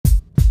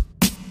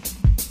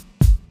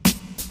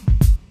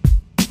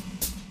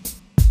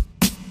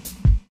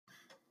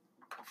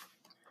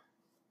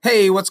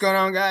Hey, what's going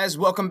on, guys?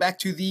 Welcome back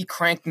to the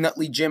Crank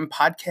Nutley Gym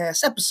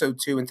podcast, episode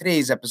 2. In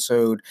today's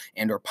episode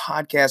and/or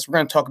podcast, we're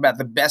going to talk about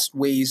the best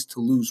ways to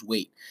lose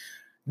weight.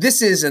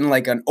 This isn't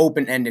like an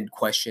open-ended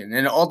question,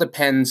 and it all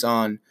depends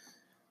on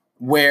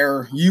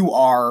where you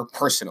are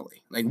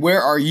personally. Like,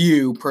 where are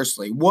you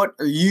personally? What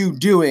are you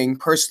doing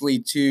personally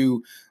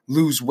to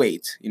lose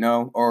weight,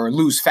 or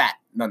lose fat,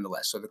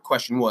 nonetheless? So the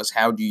question was,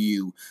 how do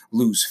you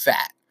lose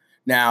fat?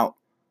 Now,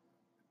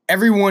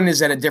 everyone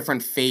is at a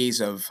different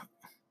phase of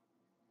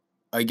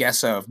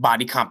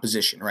body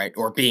composition, right?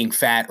 Or being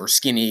fat or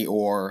skinny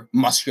or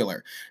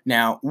muscular.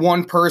 Now,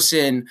 one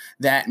person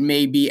that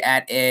may be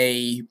at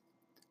a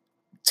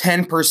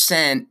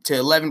 10% to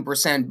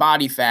 11%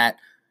 body fat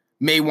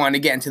may want to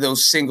get into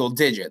those single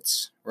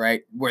digits,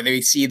 right? Where they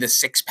see the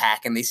six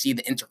pack and they see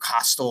the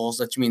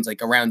intercostals, which means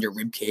like around your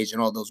rib cage and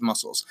all those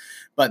muscles.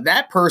 But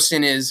that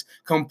person is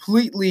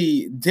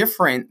completely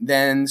different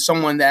than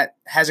someone that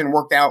hasn't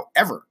worked out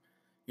ever.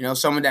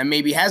 Someone that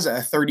maybe has a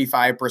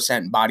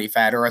 35% body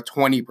fat or a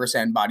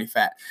 20% body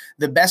fat.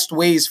 The best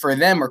ways for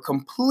them are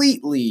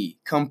completely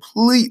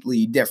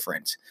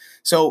different.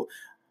 So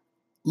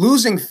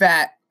losing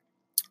fat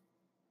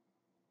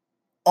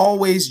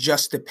always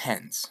just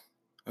depends,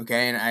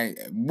 okay? And I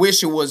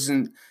wish it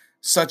wasn't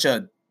such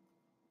a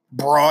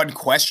broad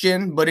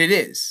question, but it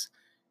is.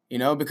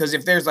 Because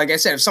if there's, like I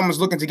said, if someone's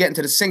looking to get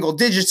into the single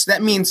digits,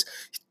 that means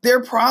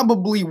they're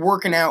probably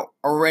working out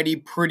already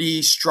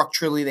pretty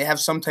structurally. They have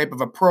some type of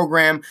a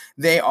program.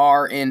 They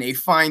are in a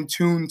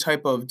fine-tuned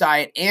type of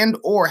diet and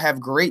or have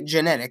great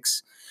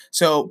genetics.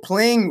 So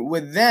playing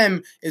with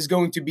them is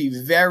going to be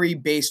very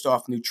based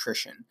off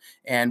nutrition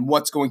and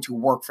what's going to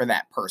work for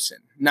that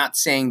person. Not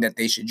saying that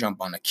they should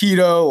jump on a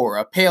keto or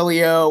a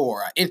paleo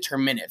or an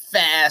intermittent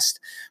fast,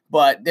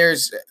 but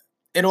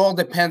it all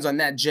depends on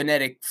that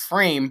genetic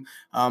frame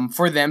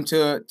for them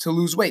to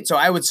lose weight. So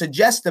I would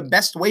suggest the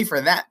best way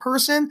for that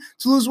person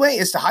to lose weight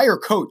is to hire a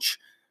coach,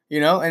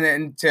 and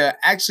then to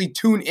actually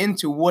tune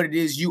into what it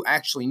is you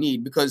actually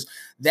need, because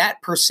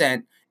that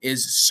percent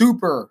is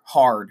super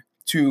hard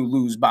to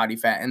lose body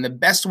fat. And the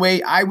best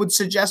way I would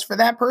suggest for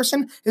that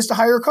person is to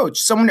hire a coach,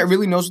 someone that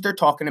really knows what they're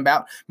talking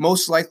about,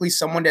 most likely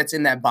someone that's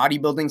in that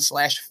bodybuilding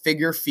 /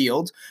 figure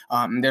field.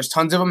 There's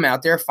tons of them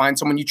out there. Find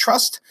someone you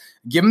trust,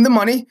 give them the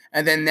money,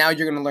 and then now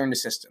you're going to learn the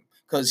system.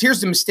 Because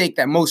here's the mistake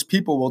that most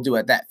people will do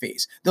at that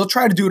phase. They'll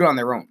try to do it on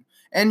their own.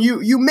 And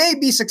you may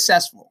be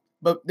successful,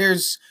 but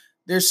there's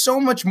so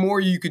much more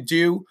you could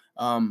do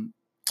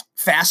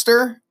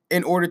faster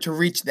in order to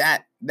reach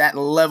that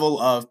level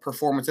of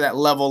performance, that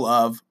level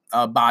of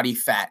body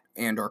fat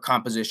and or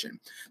composition.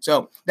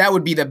 So that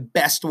would be the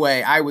best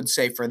way, I would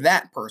say, for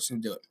that person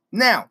to do it.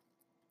 Now,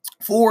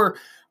 for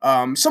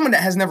someone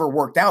that has never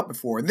worked out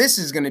before, this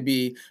is going to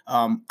be,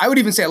 I would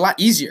even say, a lot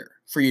easier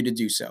for you to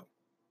do so,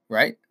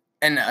 right?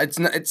 And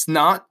it's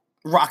not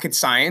rocket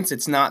science.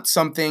 It's not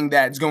something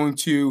that's going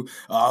to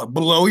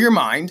blow your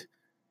mind.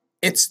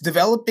 It's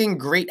developing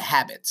great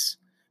habits.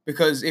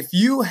 Because if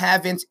you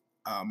haven't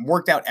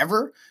worked out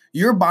ever,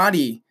 your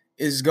body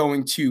is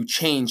going to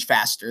change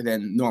faster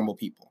than normal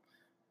people.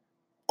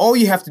 All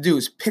you have to do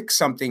is pick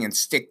something and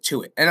stick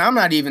to it. And I'm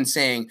not even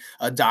saying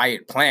a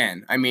diet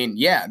plan. I mean,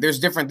 yeah, there's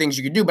different things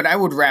you could do, but I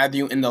would rather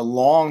you in the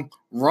long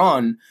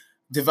run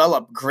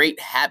develop great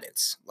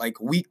habits, like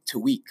week to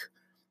week.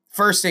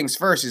 First things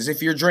first is,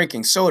 if you're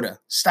drinking soda,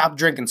 stop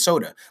drinking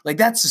soda. Like,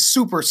 that's a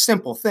super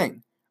simple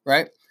thing,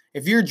 right?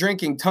 If you're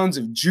drinking tons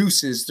of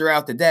juices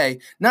throughout the day,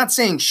 not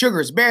saying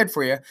sugar is bad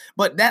for you,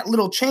 but that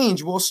little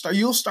change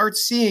you'll start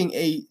seeing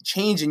a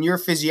change in your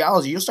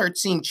physiology. You'll start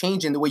seeing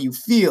change in the way you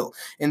feel,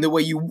 in the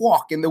way you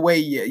walk, in the way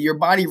your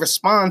body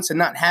responds to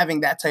not having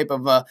that type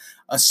of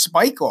a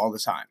spike all the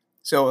time.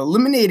 So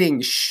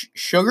eliminating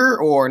sugar,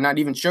 or not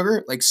even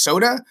sugar, like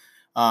soda,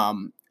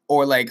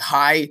 or like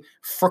high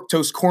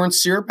fructose corn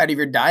syrup out of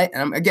your diet.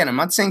 And I'm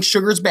not saying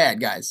sugar is bad,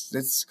 guys.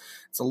 It's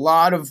a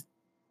lot of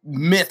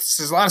myths.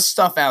 There's a lot of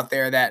stuff out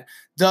there that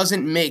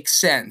doesn't make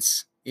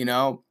sense,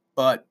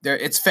 but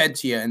it's fed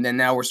to you. And then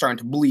now we're starting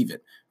to believe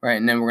it, right?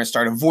 And then we're going to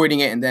start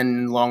avoiding it. And then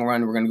in the long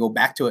run, we're going to go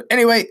back to it.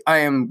 Anyway, I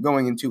am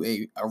going into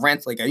a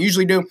rant like I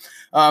usually do.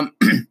 But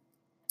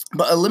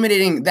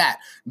eliminating that,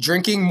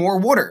 drinking more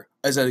water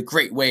is a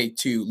great way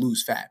to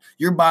lose fat.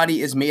 Your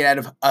body is made out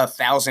of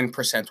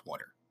 1,000%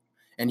 water,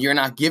 and you're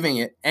not giving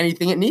it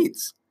anything it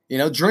needs.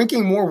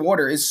 Drinking more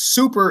water is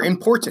super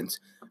important.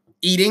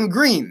 Eating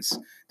greens.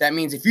 That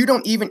means if you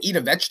don't even eat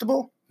a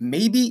vegetable,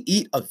 maybe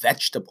eat a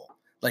vegetable.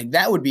 Like,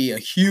 that would be a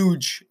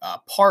huge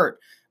part.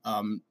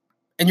 And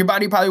your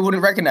body probably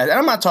wouldn't recognize it. And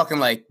I'm not talking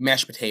like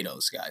mashed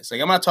potatoes, guys.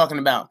 Like, I'm not talking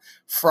about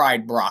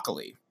fried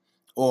broccoli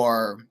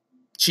or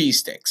cheese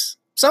sticks.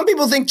 Some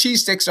people think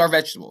cheese sticks are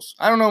vegetables.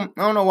 I don't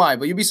know why,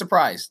 but you'd be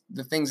surprised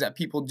the things that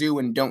people do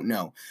and don't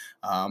know.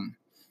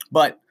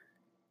 But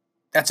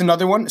that's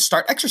another one.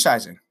 Start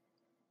exercising.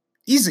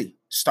 Easy.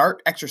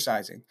 Start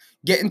exercising.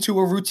 Get into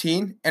a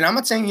routine. And I'm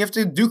not saying you have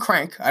to do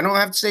crank. I don't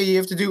have to say you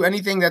have to do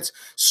anything that's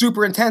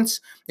super intense.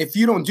 If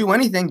you don't do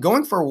anything,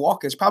 going for a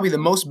walk is probably the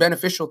most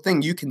beneficial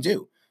thing you can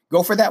do.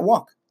 Go for that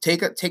walk.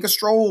 Take a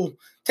stroll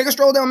Take a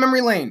stroll down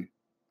memory lane,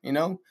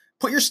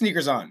 put your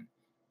sneakers on,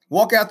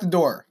 walk out the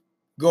door,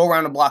 go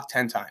around the block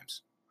 10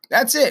 times.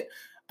 That's it.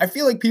 I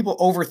feel like people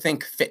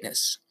overthink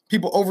fitness.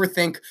 People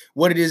overthink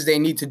what it is they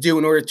need to do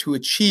in order to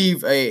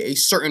achieve a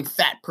certain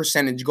fat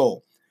percentage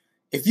goal.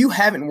 If you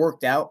haven't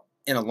worked out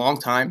in a long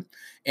time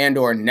and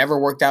or never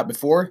worked out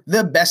before,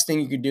 the best thing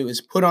you could do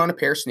is put on a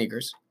pair of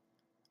sneakers.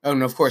 Oh,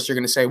 and of course, you're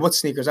going to say, what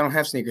sneakers? I don't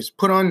have sneakers.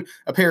 Put on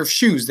a pair of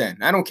shoes then.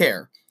 I don't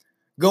care.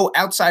 Go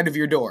outside of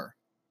your door.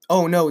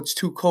 Oh, no, it's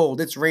too cold.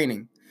 It's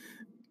raining.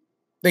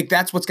 Like,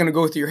 that's what's going to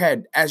go through your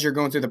head as you're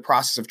going through the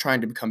process of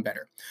trying to become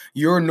better.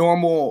 Your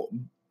normal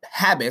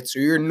habits or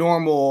your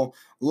normal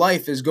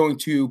life is going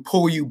to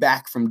pull you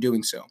back from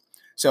doing so.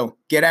 So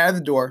get out of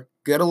the door,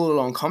 get a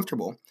little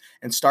uncomfortable,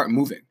 and start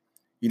moving.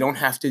 You don't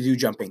have to do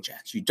jumping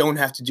jacks. You don't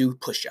have to do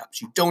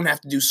push-ups. You don't have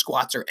to do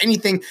squats or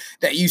anything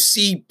that you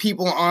see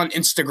people on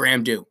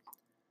Instagram do.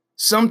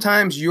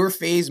 Sometimes your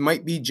phase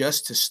might be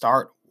just to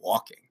start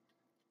walking.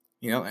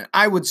 And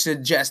I would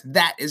suggest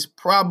that is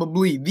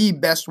probably the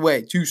best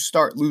way to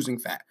start losing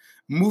fat.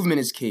 Movement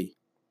is key.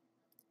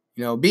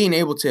 Being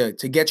able to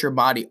get your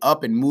body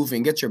up and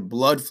moving, get your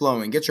blood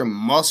flowing, get your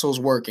muscles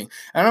working.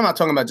 And I'm not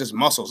talking about just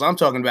muscles. I'm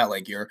talking about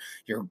like your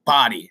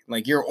body,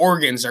 like your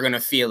organs are going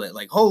to feel it.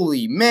 Like,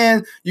 holy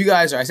man,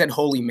 I said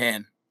holy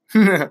man,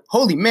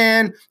 holy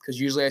man, because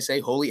usually I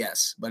say holy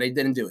S, but I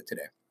didn't do it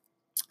today.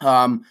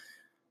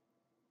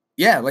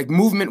 Like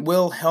movement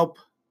will help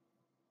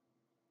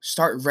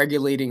start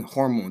regulating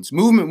hormones.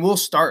 Movement will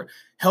start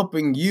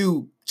helping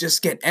you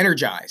just get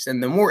energized.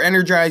 And the more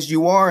energized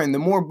you are and the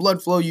more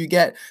blood flow you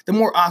get, the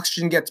more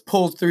oxygen gets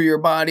pulled through your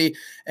body.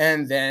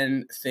 And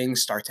then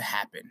things start to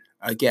happen.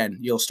 Again,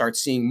 you'll start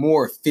seeing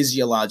more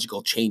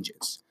physiological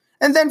changes.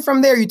 And then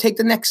from there, you take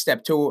the next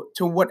step to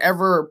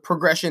whatever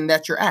progression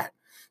that you're at.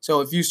 So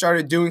if you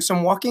started doing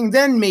some walking,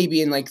 then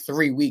maybe in like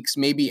 3 weeks,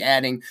 maybe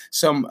adding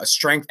some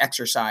strength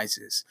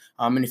exercises.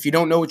 And if you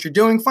don't know what you're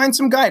doing, find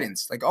some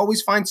guidance. Like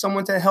always find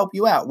someone to help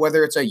you out,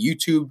 whether it's a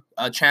YouTube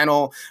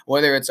channel,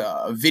 whether it's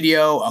a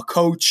video, a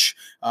coach,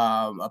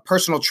 a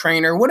personal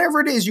trainer, whatever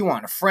it is you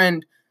want, a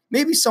friend.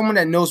 Maybe someone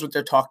that knows what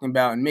they're talking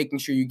about and making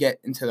sure you get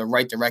into the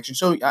right direction.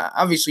 So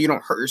obviously you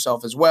don't hurt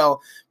yourself as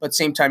well, but at the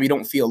same time, you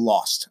don't feel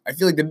lost. I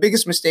feel like the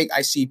biggest mistake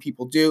I see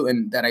people do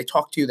and that I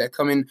talk to that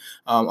come in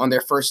on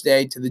their first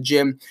day to the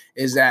gym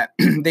is that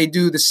they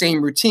do the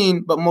same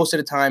routine, but most of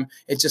the time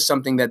it's just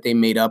something that they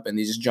made up and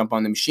they just jump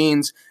on the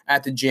machines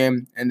at the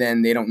gym and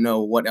then they don't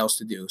know what else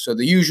to do. So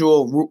the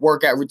usual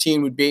workout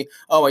routine would be,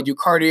 I do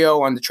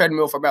cardio on the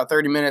treadmill for about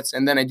 30 minutes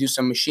and then I do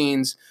some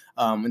machines.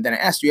 And then I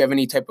asked, do you have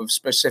any type of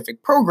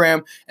specific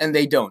program? And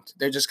they don't.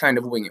 They're just kind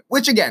of wing it,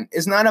 which again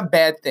is not a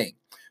bad thing.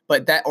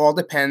 But that all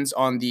depends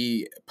on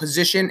the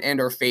position and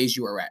or phase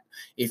you are at.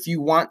 If you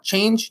want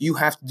change, you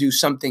have to do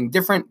something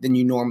different than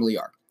you normally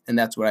are. And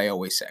that's what I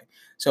always say.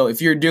 So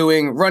if you're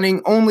doing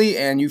running only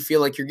and you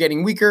feel like you're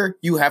getting weaker,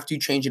 you have to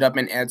change it up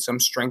and add some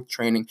strength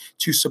training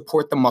to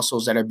support the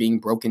muscles that are being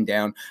broken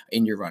down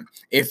in your run.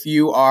 If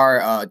you are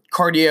a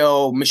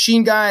cardio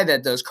machine guy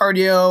that does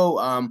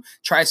cardio,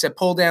 tricep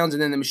pull downs,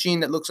 and then the machine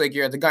that looks like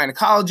you're at the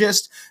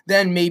gynecologist,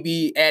 then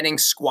maybe adding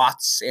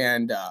squats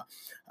and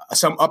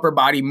some upper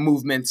body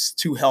movements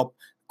to help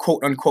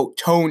quote unquote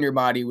tone your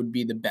body would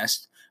be the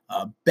best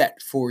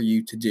bet for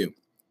you to do.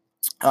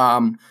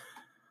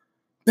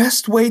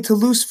 Best way to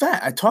lose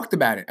fat. I talked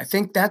about it. I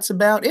think that's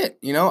about it.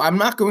 I'm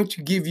not going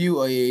to give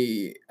you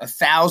a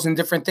 1,000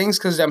 different things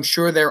because I'm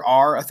sure there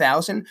are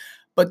 1,000.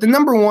 But the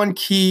number one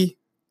key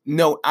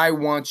note I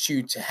want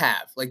you to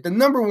have, like the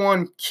number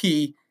one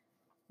key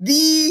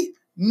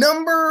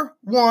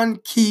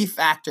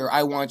factor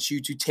I want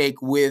you to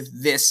take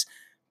with this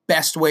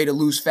best way to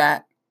lose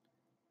fat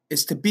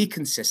is to be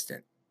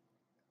consistent.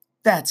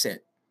 That's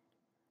it.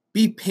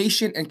 Be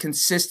patient and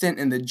consistent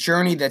in the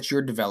journey that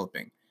you're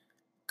developing.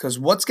 Because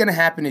what's going to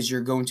happen is you're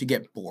going to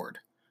get bored.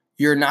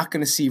 You're not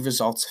going to see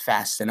results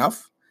fast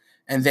enough.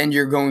 And then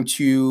you're going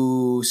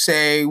to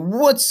say,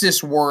 what's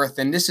this worth?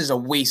 And this is a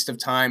waste of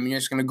time. And you're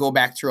just going to go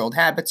back to your old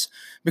habits.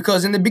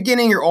 Because in the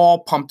beginning, you're all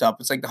pumped up.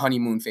 It's like the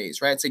honeymoon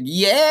phase, right? It's like,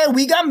 yeah,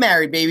 we got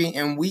married, baby.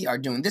 And we are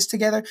doing this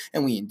together.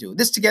 And we do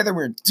this together.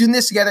 We're doing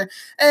this together.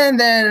 And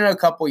then in a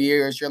couple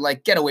years, you're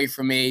like, get away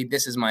from me.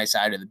 This is my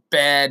side of the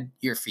bed.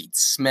 Your feet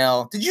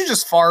smell. Did you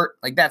just fart?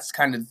 Like that's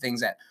kind of the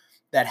things that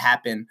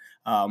happen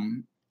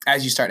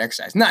as you start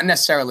exercise. Not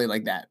necessarily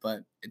like that,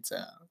 but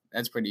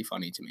that's pretty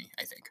funny to me,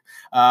 I think.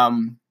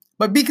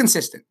 But be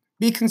consistent.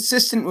 Be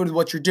consistent with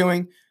what you're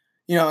doing,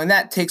 and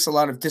that takes a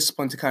lot of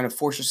discipline to kind of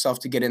force yourself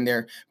to get in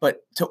there.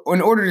 But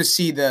in order to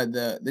see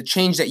the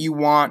change that you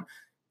want,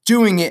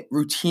 doing it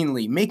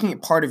routinely, making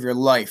it part of your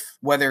life,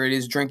 whether it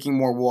is drinking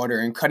more water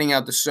and cutting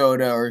out the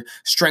soda or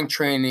strength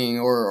training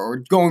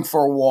or going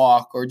for a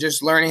walk or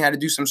just learning how to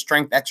do some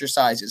strength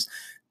exercises,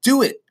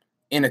 do it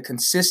in a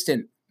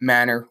consistent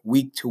manner,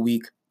 week to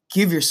week.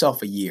 Give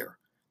yourself a year.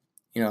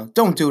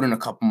 Don't do it in a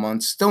couple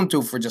months. Don't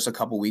do it for just a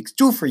couple weeks.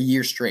 Do it for a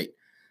year straight.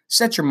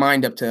 Set your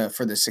mind up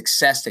for the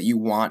success that you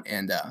want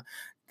and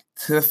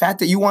to the fact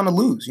that you want to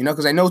lose,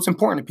 because I know it's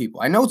important to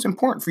people. I know it's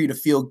important for you to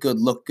feel good,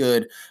 look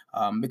good,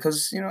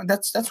 because,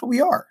 that's what we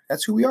are.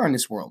 That's who we are in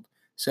this world.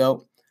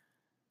 So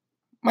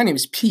my name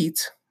is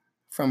Pete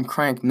from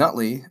Crank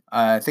Nutley.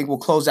 I think we'll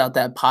close out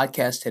that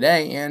podcast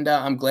today, and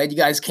I'm glad you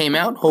guys came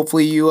out.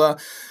 Hopefully you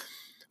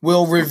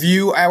will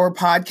review our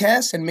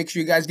podcast and make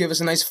sure you guys give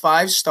us a nice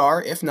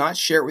 5-star. If not,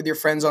 share it with your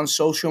friends on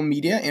social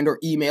media and or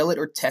email it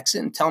or text it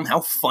and tell them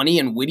how funny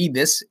and witty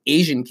this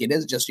Asian kid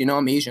is. Just,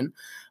 I'm Asian.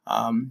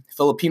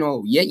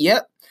 Filipino,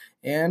 yet.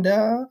 And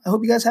I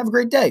hope you guys have a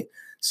great day.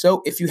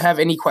 So if you have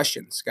any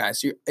questions,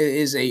 guys, it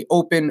is an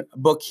open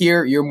book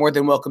here. You're more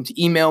than welcome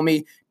to email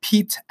me,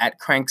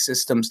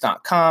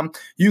 pete@cranksystems.com.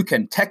 You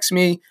can text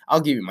me.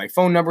 I'll give you my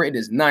phone number. It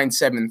is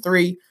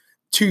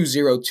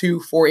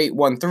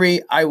 973-202-4813.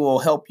 I will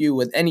help you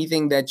with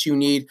anything that you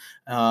need.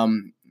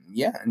 And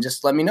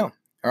just let me know.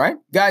 All right,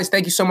 guys,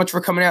 thank you so much for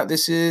coming out.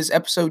 This is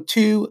episode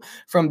 2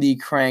 from the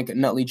Crank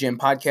Nutley Gym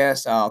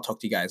podcast. I'll talk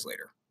to you guys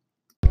later.